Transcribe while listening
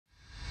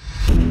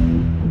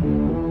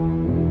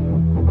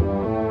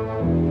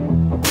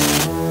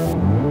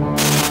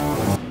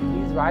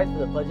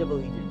Pledge of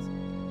Allegiance.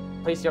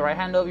 Place your right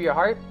hand over your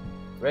heart.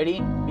 Ready?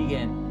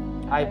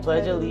 Begin. I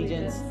pledge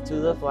allegiance to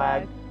the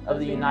flag of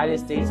the United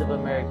States of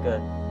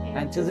America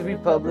and to the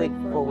republic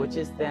for which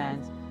it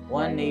stands,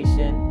 one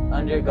nation,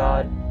 under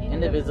God,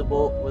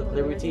 indivisible, with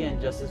liberty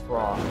and justice for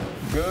all.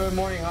 Good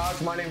morning,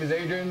 Hawks. My name is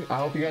Adrian. I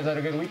hope you guys had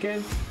a good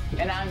weekend.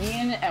 And I'm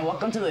Ian, and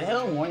welcome to the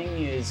Hill Morning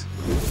News.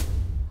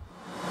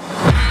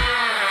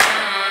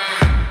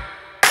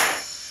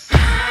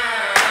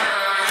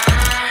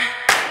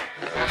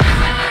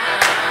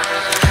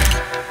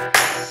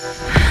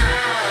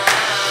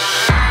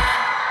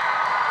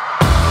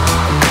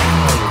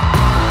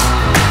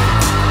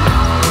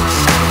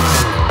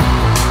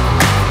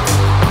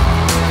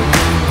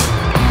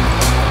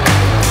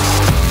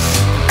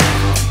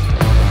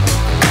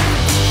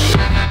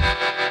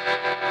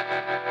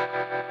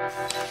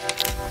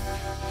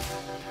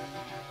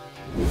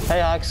 Hey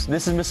Hawks,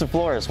 this is Mr.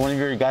 Flores, one of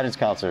your guidance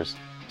counselors.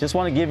 Just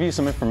want to give you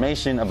some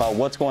information about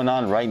what's going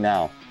on right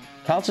now.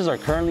 Counselors are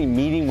currently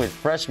meeting with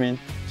freshmen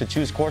to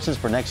choose courses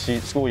for next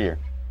school year.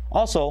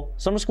 Also,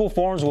 summer school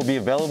forms will be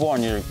available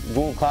on your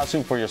Google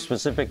Classroom for your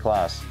specific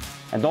class.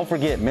 And don't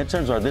forget,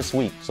 midterms are this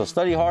week, so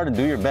study hard and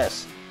do your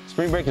best.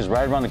 Spring break is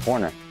right around the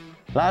corner.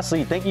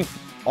 Lastly, thank you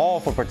all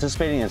for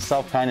participating in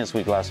Self-Kindness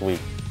Week last week.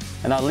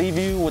 And I'll leave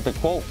you with a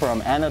quote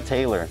from Anna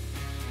Taylor.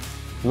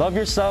 Love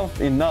yourself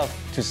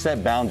enough to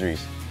set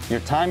boundaries. Your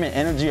time and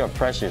energy are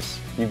precious.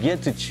 You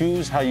get to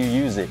choose how you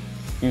use it.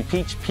 You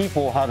teach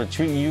people how to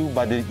treat you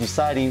by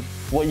deciding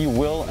what you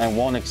will and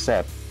won't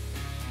accept.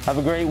 Have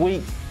a great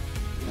week.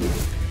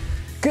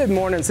 Good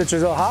morning,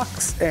 Citrusville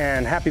Hawks,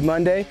 and happy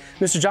Monday.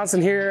 Mr. Johnson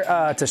here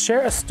to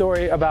share a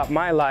story about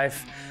my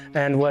life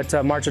and what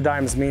March of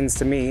Dimes means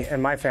to me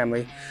and my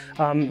family.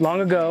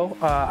 Long ago,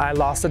 I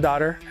lost a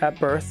daughter at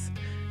birth.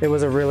 It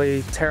was a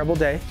really terrible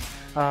day.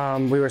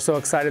 We were so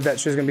excited that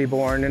she was going to be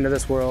born into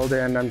this world,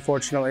 and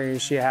unfortunately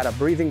she had a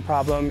breathing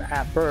problem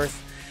at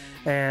birth,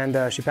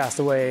 and she passed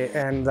away.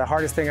 And the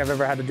hardest thing I've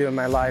ever had to do in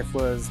my life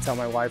was tell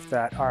my wife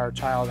that our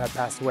child had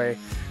passed away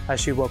as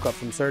she woke up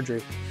from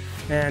surgery.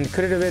 And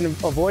could it have been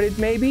avoided?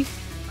 Maybe.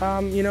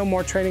 You know,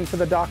 more training for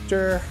the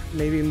doctor,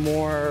 maybe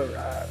more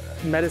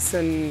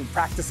medicine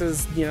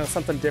practices, you know,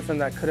 something different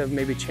that could have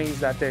maybe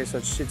changed that day so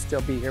she'd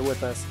still be here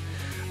with us.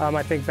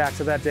 I think back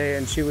to that day,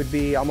 and she would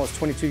be almost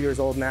 22 years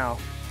old now.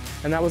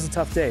 And that was a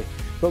tough day.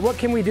 But what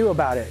can we do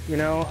about it? You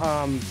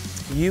know,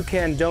 you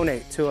can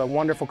donate to a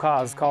wonderful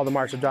cause called the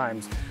March of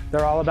Dimes.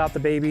 They're all about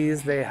the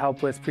babies. They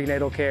help with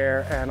prenatal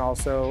care, and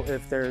also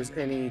if there's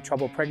any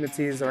troubled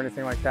pregnancies or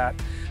anything like that.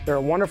 They're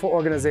a wonderful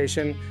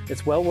organization.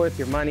 It's well worth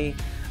your money.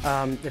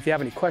 If you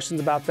have any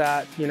questions about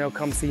that, you know,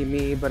 come see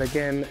me. But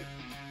again,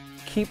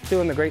 keep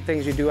doing the great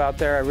things you do out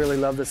there. I really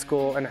love this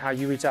school and how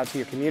you reach out to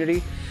your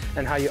community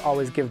and how you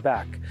always give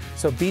back.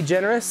 So be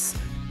generous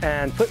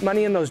and put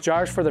money in those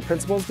jars for the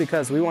principals,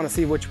 because we want to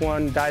see which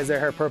one dyes their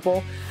hair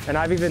purple. And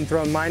I've even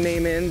thrown my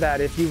name in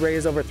that if you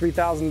raise over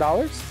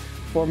 $3,000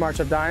 for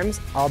March of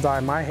Dimes, I'll dye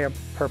my hair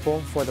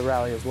purple for the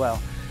rally as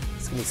well.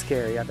 It's gonna be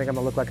scary. I think I'm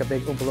gonna look like a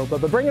big Oompa Loompa,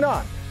 but bring it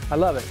on. I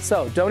love it.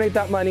 So donate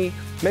that money,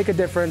 make a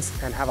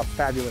difference, and have a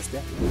fabulous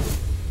day.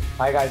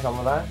 Hi guys, I'm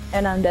Milan.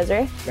 And I'm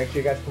Desiree. Make sure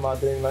you guys come out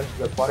during lunch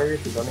to the Quarter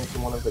to donate to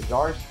one of the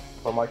jars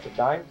for March of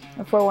Dimes.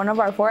 For one of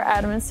our 4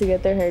 admins to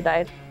get their hair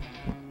dyed.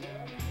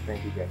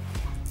 Thank you guys.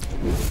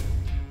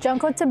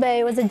 Junko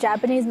Tabei was a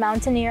Japanese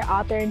mountaineer,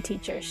 author, and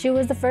teacher. She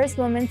was the first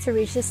woman to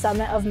reach the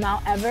summit of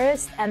Mount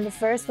Everest and the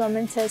first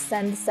woman to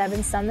ascend the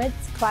 7 summits,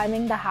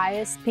 climbing the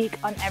highest peak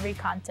on every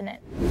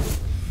continent.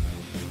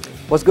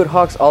 What's good,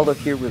 Hawks? Aldo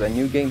here with a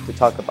new game to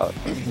talk about.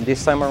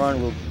 This time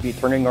around, we'll be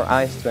turning our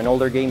eyes to an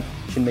older game,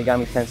 Shin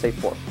Megami Tensei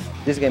 4.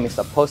 This game is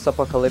a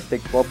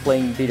post-apocalyptic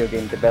role-playing video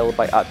game developed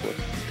by Atlus.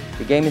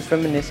 The game is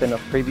reminiscent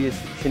of previous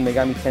Shin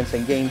Megami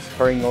Tensei games,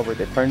 carrying over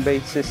the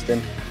turn-based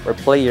system where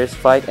players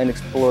fight and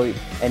exploit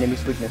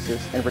enemies'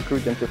 weaknesses and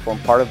recruit them to form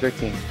part of their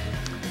team.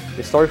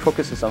 The story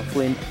focuses on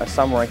Flynn, a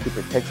samurai who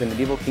protects the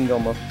medieval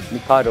kingdom of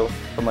Mikado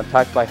from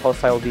attacks by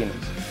hostile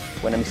demons.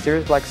 When a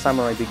mysterious black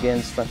samurai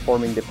begins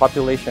transforming the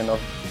population of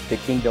the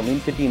kingdom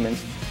into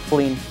demons,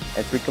 Flynn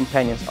and 3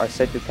 companions are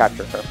set to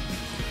capture her.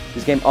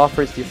 This game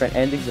offers different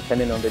endings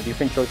depending on the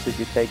different choices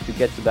you take to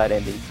get to that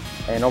ending.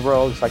 And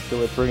overall, it's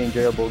actually a pretty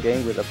enjoyable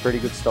game with a pretty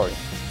good story.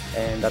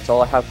 And that's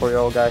all I have for you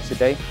all guys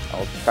today.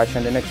 I'll catch you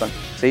in the next one.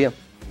 See ya!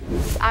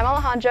 I'm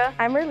Alejandra.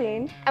 I'm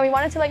Merlene. And we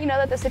wanted to let you know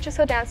that the Citrus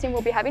Hill Dance Team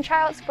will be having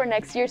tryouts for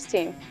next year's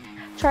team.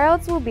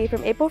 Tryouts will be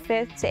from April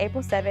 5th to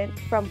April 7th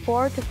from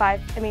 4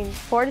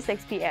 to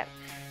 6 p.m.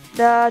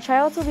 The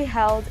tryouts will be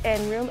held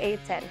in room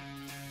 810.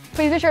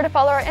 Please be sure to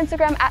follow our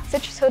Instagram at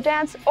Citrus Hill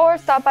Dance, or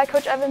stop by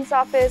Coach Evans'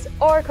 office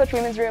or Coach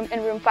Weeman's room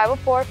in room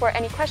 504 for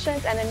any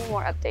questions and any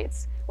more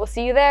updates. We'll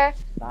see you there.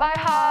 Bye,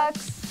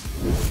 Hawks!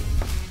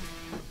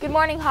 Good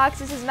morning, Hawks.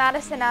 This is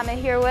Madison. I'm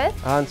here with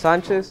Alan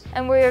Sanchez.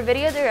 And we're your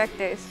video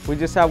directors. We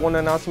just have one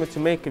announcement to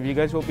make. If you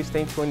guys will be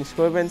staying to any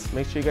school events,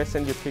 make sure you guys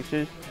send your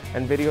pictures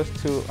and videos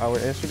to our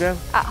Instagram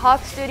at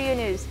Hawks Studio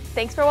News.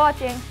 Thanks for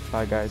watching.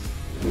 Bye, guys.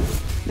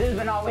 This has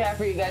been all we have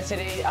for you guys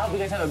today. I hope you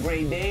guys have a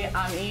great day.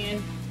 I'm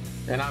Ian.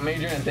 And I'm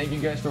Adrian, and thank you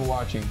guys for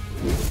watching.